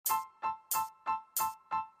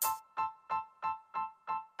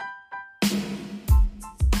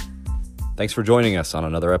Thanks for joining us on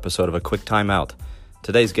another episode of A Quick Timeout.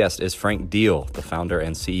 Today's guest is Frank Dehel, the founder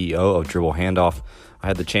and CEO of Dribble Handoff. I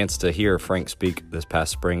had the chance to hear Frank speak this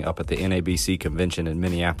past spring up at the NABC convention in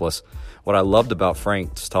Minneapolis. What I loved about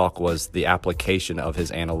Frank's talk was the application of his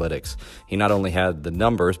analytics. He not only had the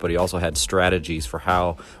numbers, but he also had strategies for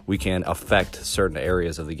how we can affect certain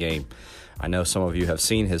areas of the game. I know some of you have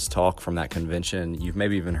seen his talk from that convention. You've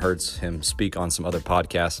maybe even heard him speak on some other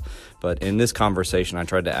podcasts. But in this conversation, I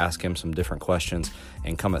tried to ask him some different questions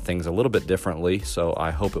and come at things a little bit differently. So I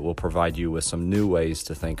hope it will provide you with some new ways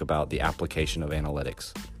to think about the application of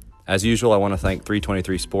analytics. As usual, I want to thank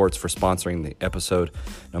 323 Sports for sponsoring the episode.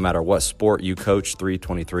 No matter what sport you coach,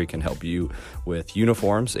 323 can help you with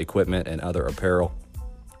uniforms, equipment, and other apparel,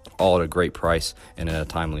 all at a great price and in a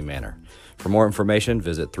timely manner. For more information,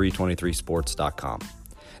 visit 323sports.com.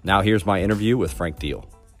 Now here's my interview with Frank Dehel.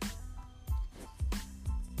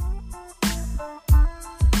 I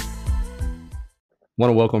want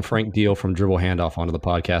to welcome Frank Dehel from Dribble Handoff onto the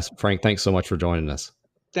podcast. Frank, thanks so much for joining us.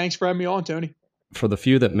 Thanks for having me on, Tony. For the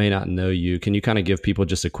few that may not know you, can you kind of give people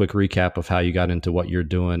just a quick recap of how you got into what you're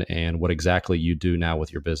doing and what exactly you do now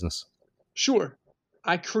with your business? Sure.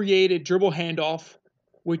 I created Dribble Handoff,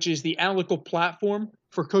 which is the analytical platform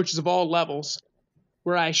for coaches of all levels,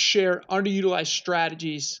 where I share underutilized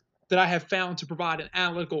strategies that I have found to provide an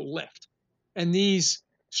analytical lift. And these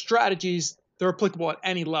strategies, they're applicable at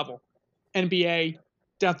any level, NBA,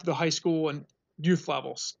 down to the high school and youth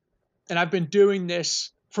levels. And I've been doing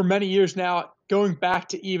this for many years now, going back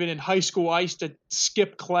to even in high school. I used to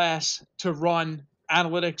skip class to run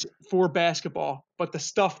analytics for basketball, but the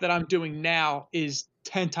stuff that I'm doing now is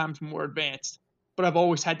 10 times more advanced. But I've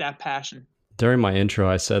always had that passion. During my intro,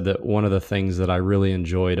 I said that one of the things that I really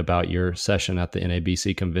enjoyed about your session at the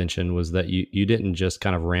NABC convention was that you didn't just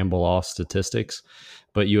kind of ramble off statistics,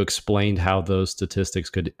 but you explained how those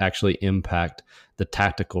statistics could actually impact the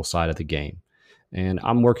tactical side of the game. And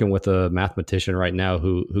I'm working with a mathematician right now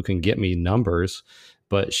who can get me numbers,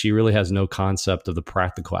 but she really has no concept of the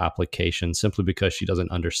practical application simply because she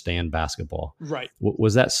doesn't understand basketball. Right.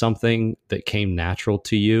 Was that something that came natural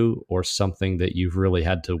to you or something that you've really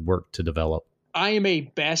had to work to develop? I am a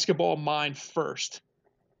basketball mind first,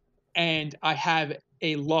 and I have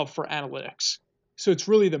a love for analytics. So it's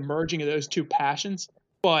really the merging of those two passions.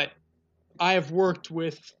 But I have worked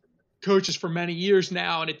with coaches for many years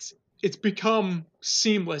now, and it's become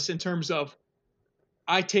seamless in terms of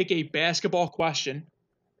I take a basketball question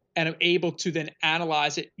and I'm able to then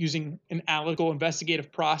analyze it using an analytical investigative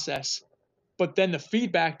process. But then the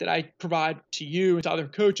feedback that I provide to you and to other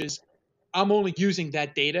coaches, I'm only using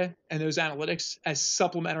that data and those analytics as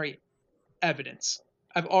supplementary evidence.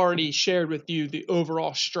 I've already shared with you the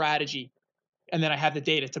overall strategy, and then I have the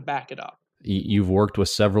data to back it up. You've worked with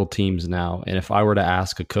several teams now. And if I were to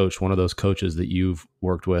ask a coach, one of those coaches that you've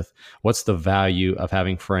worked with, what's the value of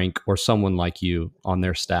having Frank or someone like you on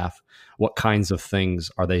their staff? What kinds of things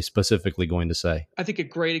are they specifically going to say? I think a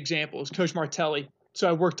great example is Coach Martelli. So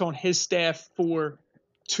I worked on his staff for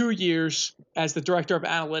 2 years as the director of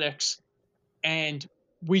analytics, and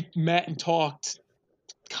we met and talked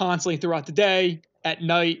constantly throughout the day, at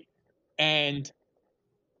night, and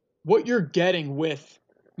what you're getting with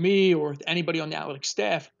me or with anybody on the analytics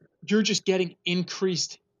staff, you're just getting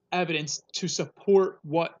increased evidence to support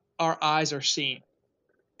what our eyes are seeing.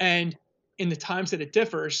 And in the times that it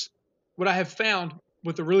differs, what I have found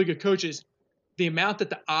with the really good coaches, the amount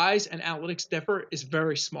that the eyes and analytics differ is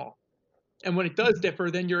very small. And when it does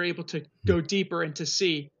differ, then you're able to go deeper and to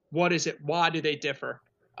see what is it, why do they differ,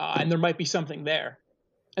 and there might be something there.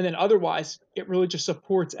 And then otherwise, it really just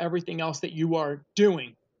supports everything else that you are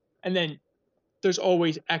doing. And then there's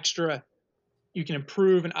always extra. You can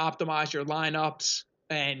improve and optimize your lineups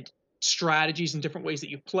and strategies and different ways that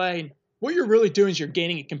you play. And what you're really doing is you're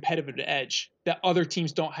gaining a competitive edge that other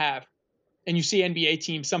teams don't have. And you see NBA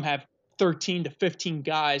teams, some have 13 to 15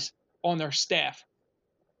 guys on their staff.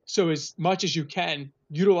 So as much as you can,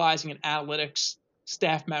 utilizing an analytics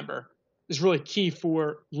staff member is really key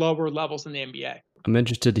for lower levels in the NBA. I'm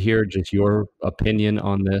interested to hear just your opinion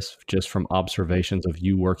on this, just from observations of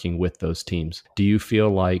you working with those teams. Do you feel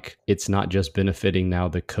like it's not just benefiting now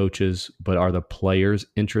the coaches, but are the players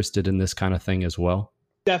interested in this kind of thing as well?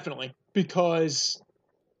 Definitely, because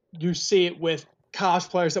you see it with college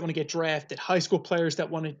players that want to get drafted, high school players that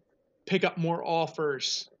want to pick up more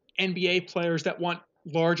offers, NBA players that want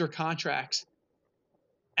larger contracts.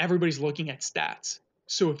 Everybody's looking at stats.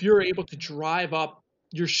 So if you're able to drive up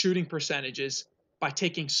your shooting percentages by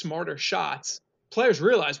taking smarter shots, players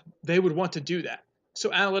realize they would want to do that. So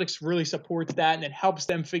analytics really supports that, and it helps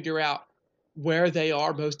them figure out where they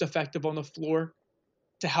are most effective on the floor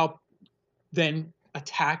to help then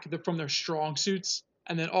attack from their strong suits,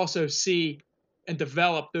 and then also see and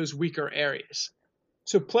develop those weaker areas.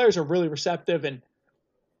 So players are really receptive, and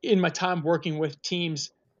in my time working with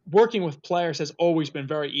teams, working with players has always been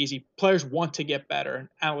very easy. Players want to get better, and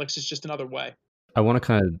analytics is just another way. I want to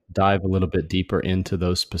kind of dive a little bit deeper into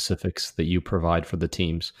those specifics that you provide for the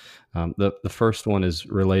teams. The first one is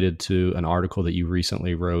related to an article that you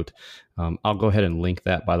recently wrote. I'll go ahead and link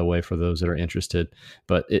that, by the way, for those that are interested.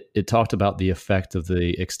 But it talked about the effect of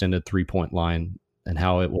the extended 3-point line and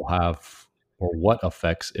how it will have, or what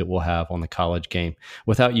effects it will have on the college game.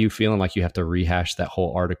 Without you feeling like you have to rehash that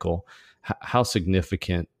whole article, how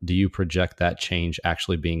significant do you project that change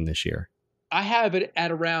actually being this year? I have it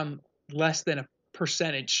at around less than a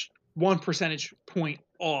percentage, 1 percentage point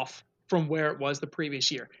off from where it was the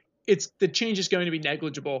previous year. The change is going to be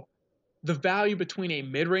negligible. The value between a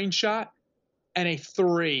mid-range shot and a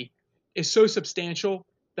three is so substantial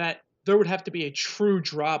that there would have to be a true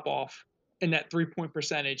drop off in that 3-point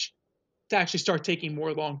percentage to actually start taking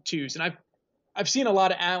more long twos. And I've seen a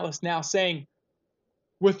lot of analysts now saying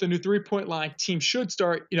with the new 3-point line, teams should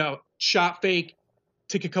start, shot fake,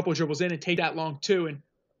 take a couple of dribbles in and take that long two. And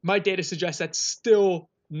my data suggests that's still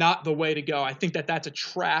not the way to go. I think that that's a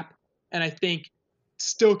trap. And I think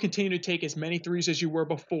still continue to take as many threes as you were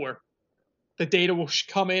before. The data will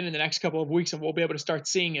come in the next couple of weeks and we'll be able to start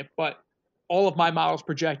seeing it. But all of my models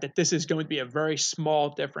project that this is going to be a very small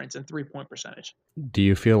difference in 3-point percentage. Do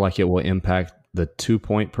you feel like it will impact the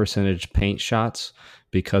 2-point percentage paint shots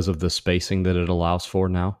because of the spacing that it allows for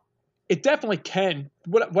now? It definitely can.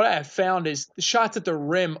 What I have found is the shots at the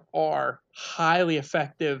rim are highly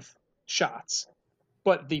effective shots,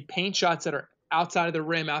 but the paint shots that are outside of the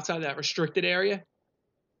rim, outside of that restricted area,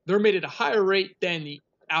 they're made at a higher rate than the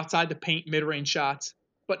outside the paint mid-range shots,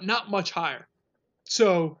 but not much higher.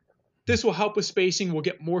 So this will help with spacing. We'll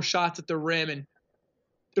get more shots at the rim, and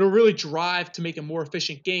it'll really drive to make a more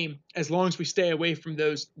efficient game as long as we stay away from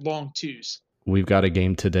those long twos. We've got a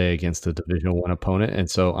game today against a Division I opponent, and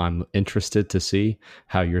so I'm interested to see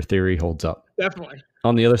how your theory holds up. Definitely.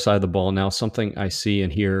 On the other side of the ball now, something I see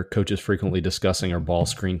and hear coaches frequently discussing are ball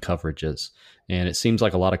screen coverages. And it seems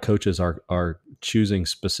like a lot of coaches are choosing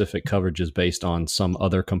specific coverages based on some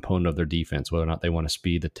other component of their defense, whether or not they want to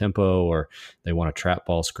speed the tempo or they want to trap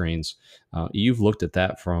ball screens. You've looked at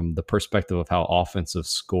that from the perspective of how offensive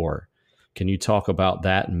score. Can you talk about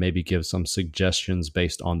that and maybe give some suggestions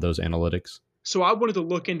based on those analytics? So I wanted to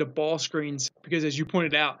look into ball screens because, as you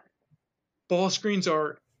pointed out, ball screens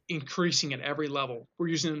are increasing at every level. We're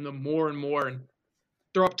using them more and more, and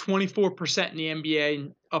they're up 24% in the NBA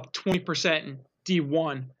and up 20% in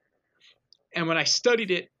D1. And when I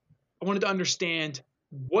studied it, I wanted to understand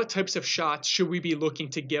what types of shots should we be looking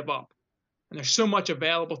to give up. And there's so much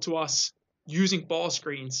available to us using ball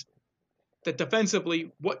screens that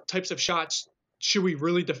defensively, what types of shots should we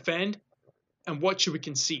really defend and what should we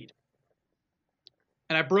concede?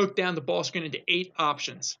 And I broke down the ball screen into 8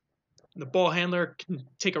 options. The ball handler can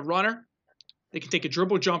take a runner, they can take a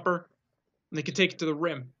dribble jumper, and they can take it to the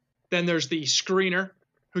rim. Then there's the screener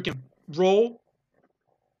who can roll,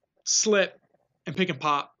 slip, and pick and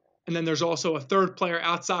pop. And then there's also a third player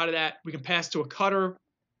outside of that. We can pass to a cutter,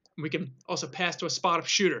 and we can also pass to a spot-up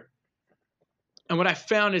shooter. And what I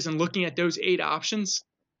found is in looking at those 8 options,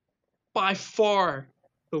 by far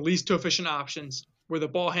the least too efficient options were the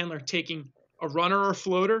ball handler taking a runner or a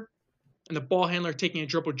floater and the ball handler taking a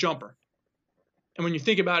dribble jumper. And when you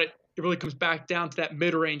think about it, it really comes back down to that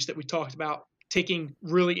mid-range that we talked about, taking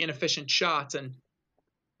really inefficient shots. And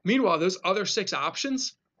meanwhile, those other 6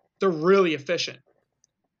 options, they're really efficient.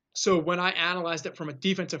 So when I analyzed it from a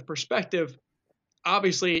defensive perspective,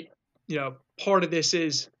 obviously, part of this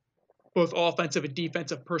is both offensive and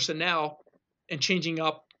defensive personnel and changing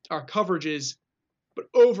up our coverages. But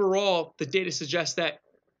overall, the data suggests that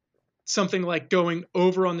something like going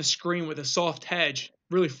over on the screen with a soft hedge,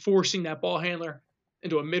 really forcing that ball handler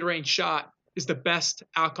into a mid-range shot, is the best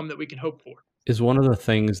outcome that we can hope for. Is one of the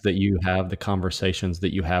things that you have, the conversations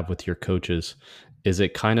that you have with your coaches, is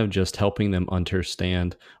it kind of just helping them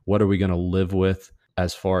understand what are we going to live with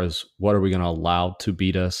as far as what are we going to allow to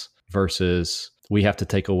beat us versus we have to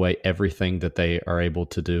take away everything that they are able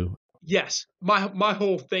to do? Yes. My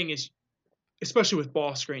whole thing is, especially with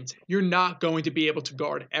ball screens, you're not going to be able to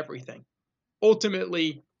guard everything.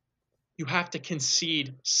 Ultimately, you have to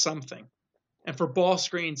concede something. And for ball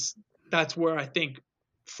screens, that's where I think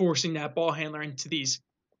forcing that ball handler into these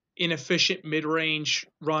inefficient mid-range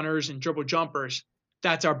runners and dribble jumpers,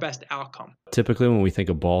 that's our best outcome. Typically, when we think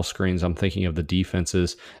of ball screens, I'm thinking of the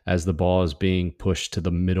defenses as the ball is being pushed to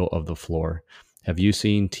the middle of the floor. Have you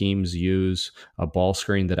seen teams use a ball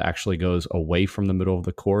screen that actually goes away from the middle of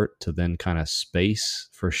the court to then kind of space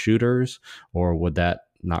for shooters, or would that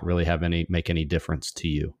not really make any difference to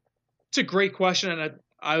you? It's a great question, and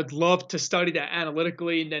I would love to study that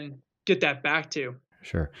analytically and then get that back to you.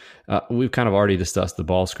 Sure. We've kind of already discussed the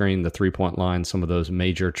ball screen, the 3-point line, some of those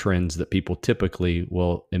major trends that people typically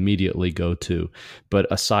will immediately go to. But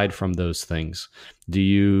aside from those things, do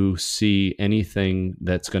you see anything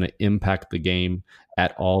that's going to impact the game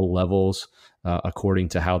at all levels, according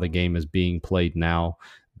to how the game is being played now,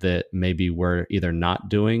 that maybe we're either not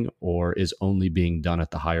doing or is only being done at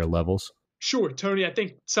the higher levels? Sure, Tony. I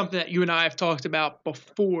think something that you and I have talked about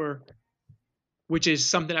before, which is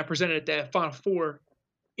something I presented at the Final Four,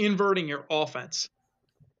 inverting your offense.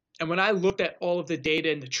 And when I looked at all of the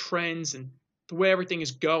data and the trends and the way everything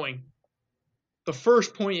is going, the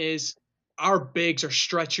first point is our bigs are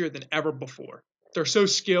stretchier than ever before. They're so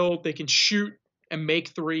skilled, they can shoot and make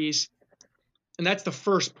threes. And that's the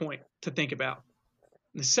first point to think about.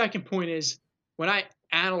 And the second point is when I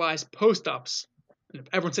analyze post ups, and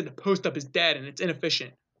everyone said the post up is dead and it's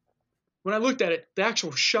inefficient. When I looked at it, the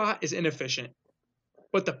actual shot is inefficient,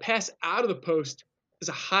 but the pass out of the post is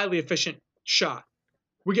a highly efficient shot.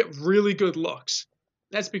 We get really good looks.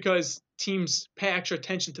 That's because teams pay extra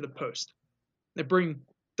attention to the post. They bring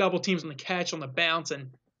double teams on the catch, on the bounce, and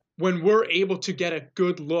when we're able to get a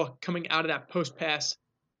good look coming out of that post pass,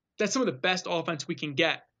 that's some of the best offense we can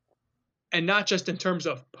get. And not just in terms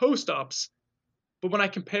of post ups, but when I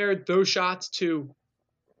compared those shots to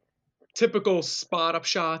typical spot up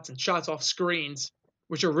shots and shots off screens,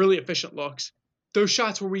 which are really efficient looks, those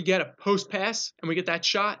shots where we get a post pass and we get that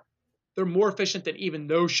shot, they're more efficient than even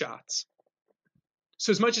those shots.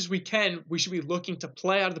 So as much as we can, we should be looking to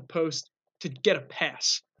play out of the post to get a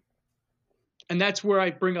pass. And that's where I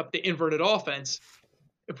bring up the inverted offense.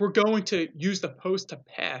 If we're going to use the post to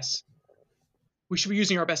pass, we should be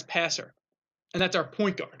using our best passer, and that's our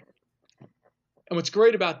point guard. And what's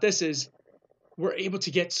great about this is we're able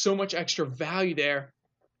to get so much extra value there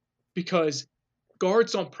because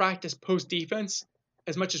guards don't practice post defense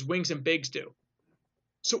as much as wings and bigs do.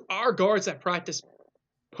 So our guards that practice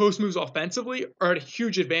post moves offensively are at a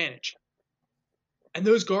huge advantage. And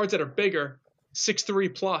those guards that are bigger,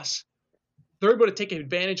 6'3 plus, they're able to take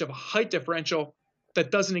advantage of a height differential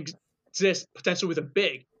that doesn't exist potentially with a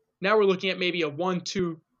big. Now we're looking at maybe a 1,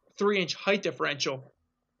 2, 3-inch height differential,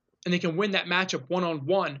 and they can win that matchup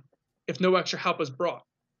one-on-one if no extra help is brought.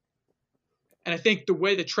 And I think the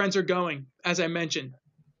way the trends are going, as I mentioned,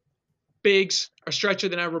 bigs are stretchier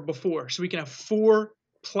than ever before. So we can have 4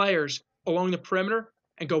 players along the perimeter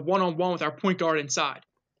and go one-on-one with our point guard inside.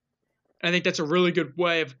 And I think that's a really good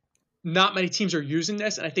way of, not many teams are using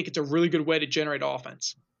this, and I think it's a really good way to generate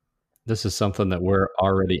offense. This is something that we're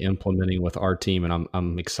already implementing with our team, and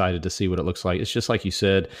I'm excited to see what it looks like. It's just like you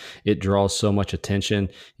said, it draws so much attention.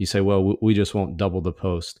 You say, well, we just won't double the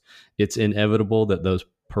post. It's inevitable that those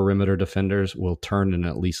perimeter defenders will turn and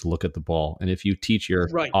at least look at the ball. And if you teach your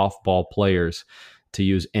off-ball players to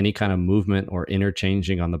use any kind of movement or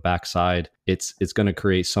interchanging on the backside, it's going to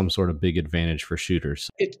create some sort of big advantage for shooters.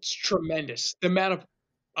 It's tremendous. The amount of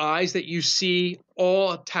eyes that you see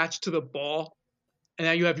all attached to the ball, and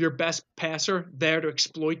now you have your best passer there to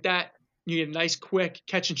exploit that. You get a nice, quick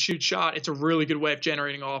catch and shoot shot. It's a really good way of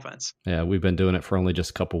generating offense. Yeah, we've been doing it for only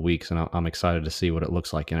just a couple of weeks, and I'm excited to see what it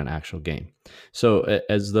looks like in an actual game. So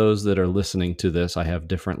as those that are listening to this, I have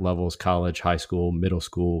different levels: college, high school, middle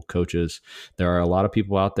school coaches. There are a lot of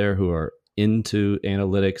people out there who are into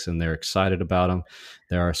analytics and they're excited about them.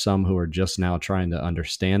 There are some who are just now trying to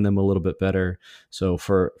understand them a little bit better. So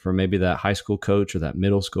for maybe that high school coach or that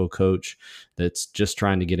middle school coach that's just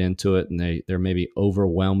trying to get into it and they're maybe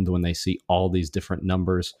overwhelmed when they see all these different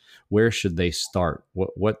numbers, where should they start?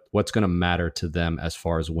 What's going to matter to them as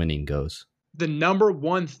far as winning goes? The number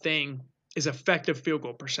one thing is effective field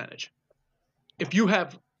goal percentage. If you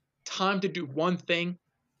have time to do one thing,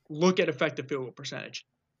 look at effective field goal percentage.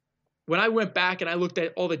 When I went back and I looked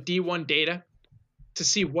at all the D1 data to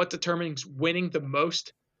see what determines winning the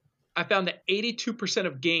most, I found that 82%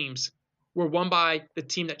 of games were won by the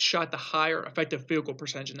team that shot the higher effective field goal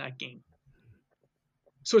percentage in that game.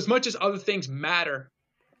 So as much as other things matter,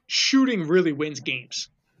 shooting really wins games.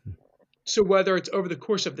 So whether it's over the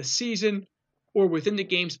course of the season or within the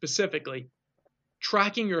game specifically,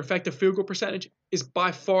 tracking your effective field goal percentage is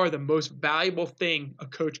by far the most valuable thing a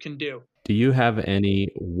coach can do. Do you have any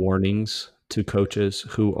warnings to coaches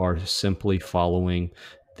who are simply following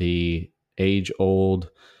the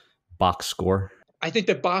age-old box score? I think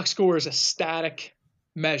that box score is a static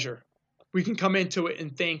measure. We can come into it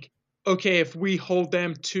and think, okay, if we hold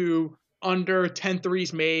them to under 10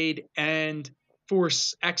 threes made and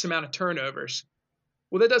force X amount of turnovers.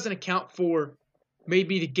 Well, that doesn't account for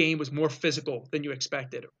maybe the game was more physical than you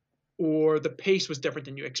expected, or the pace was different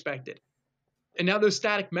than you expected. And now those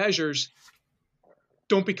static measures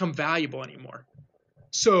don't become valuable anymore.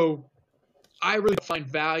 So I really find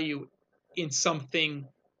value in something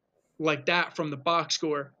like that from the box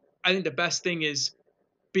score. I think the best thing is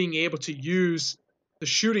being able to use the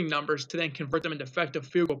shooting numbers to then convert them into effective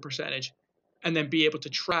field goal percentage, and then be able to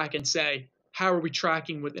track and say, how are we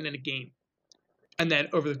tracking within a game? And then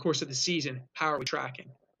over the course of the season, how are we tracking?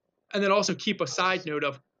 And then also keep a side note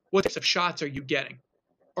of what types of shots are you getting?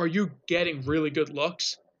 Are you getting really good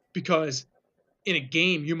looks? Because in a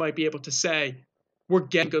game, you might be able to say, we're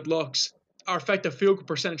getting good looks. Our effective field goal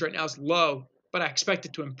percentage right now is low, but I expect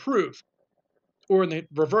it to improve. Or in the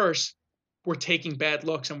reverse, we're taking bad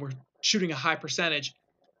looks and we're shooting a high percentage.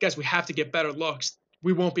 Guys, we have to get better looks.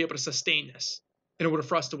 We won't be able to sustain this in order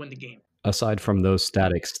for us to win the game. Aside from those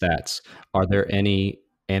static stats, are there any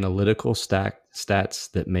analytical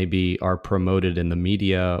stats that maybe are promoted in the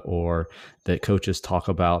media or that coaches talk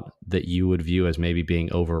about that you would view as maybe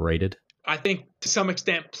being overrated? I think to some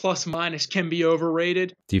extent, plus minus can be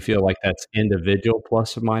overrated. Do you feel like that's individual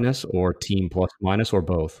plus minus or team plus minus or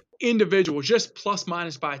both? Individual, just plus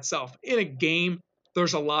minus by itself. In a game,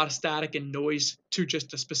 there's a lot of static and noise to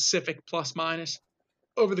just a specific plus minus.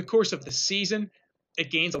 Over the course of the season,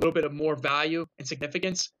 it gains a little bit of more value and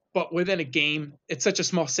significance. But within a game, it's such a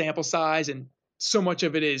small sample size, and so much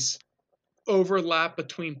of it is overlap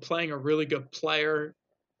between playing a really good player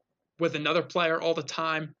with another player all the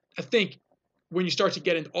time. I think when you start to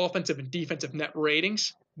get into offensive and defensive net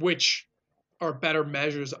ratings, which are better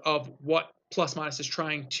measures of what plus minus is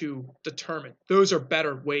trying to determine, those are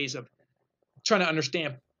better ways of trying to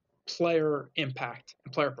understand player impact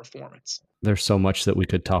and player performance. There's so much that we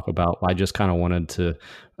could talk about. I just kind of wanted to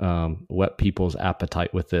whet people's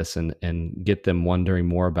appetite with this and get them wondering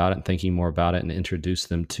more about it and thinking more about it and introduce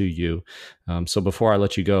them to you. So before I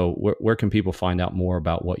let you go, where can people find out more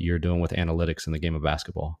about what you're doing with analytics in the game of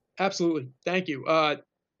basketball? Absolutely. Thank you. I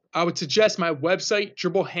would suggest my website,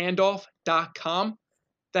 dribblehandoff.com.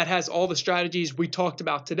 That has all the strategies we talked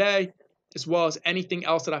about today, as well as anything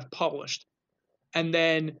else that I've published. And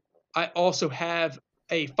then I also have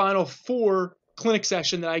a Final Four clinic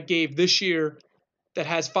session that I gave this year that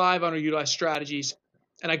has 5 underutilized strategies.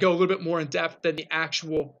 And I go a little bit more in depth than the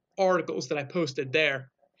actual articles that I posted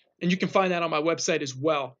there. And you can find that on my website as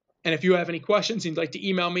well. And if you have any questions and you'd like to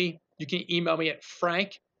email me, you can email me at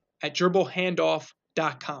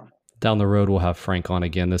frank@dribblehandoff.com. Down the road, we'll have Frank on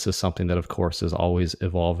again. This is something that, of course, is always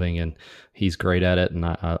evolving, and he's great at it. And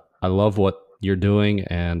I love what you're doing,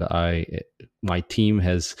 and my team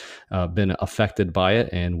has been affected by it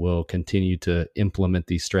and will continue to implement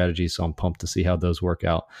these strategies. So I'm pumped to see how those work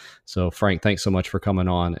out. So Frank, thanks so much for coming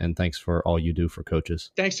on, and thanks for all you do for coaches.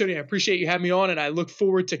 Thanks, Tony. I appreciate you having me on, and I look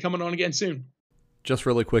forward to coming on again soon. Just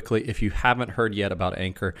really quickly, if you haven't heard yet about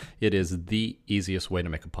Anchor, it is the easiest way to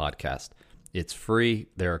make a podcast. It's free.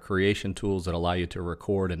 There are creation tools that allow you to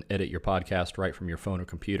record and edit your podcast right from your phone or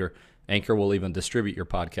computer. Anchor will even distribute your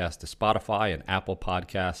podcast to Spotify and Apple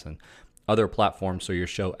Podcasts and other platforms so your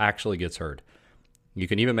show actually gets heard. You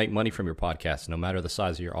can even make money from your podcast, no matter the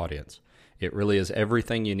size of your audience. It really is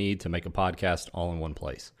everything you need to make a podcast all in one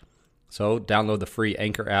place. So download the free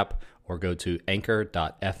Anchor app or go to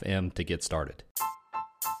anchor.fm to get started.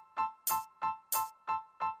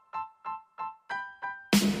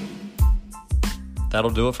 That'll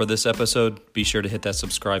do it for this episode. Be sure to hit that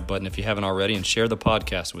subscribe button if you haven't already, and share the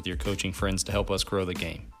podcast with your coaching friends to help us grow the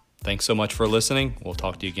game. Thanks so much for listening. We'll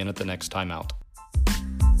talk to you again at the next time out.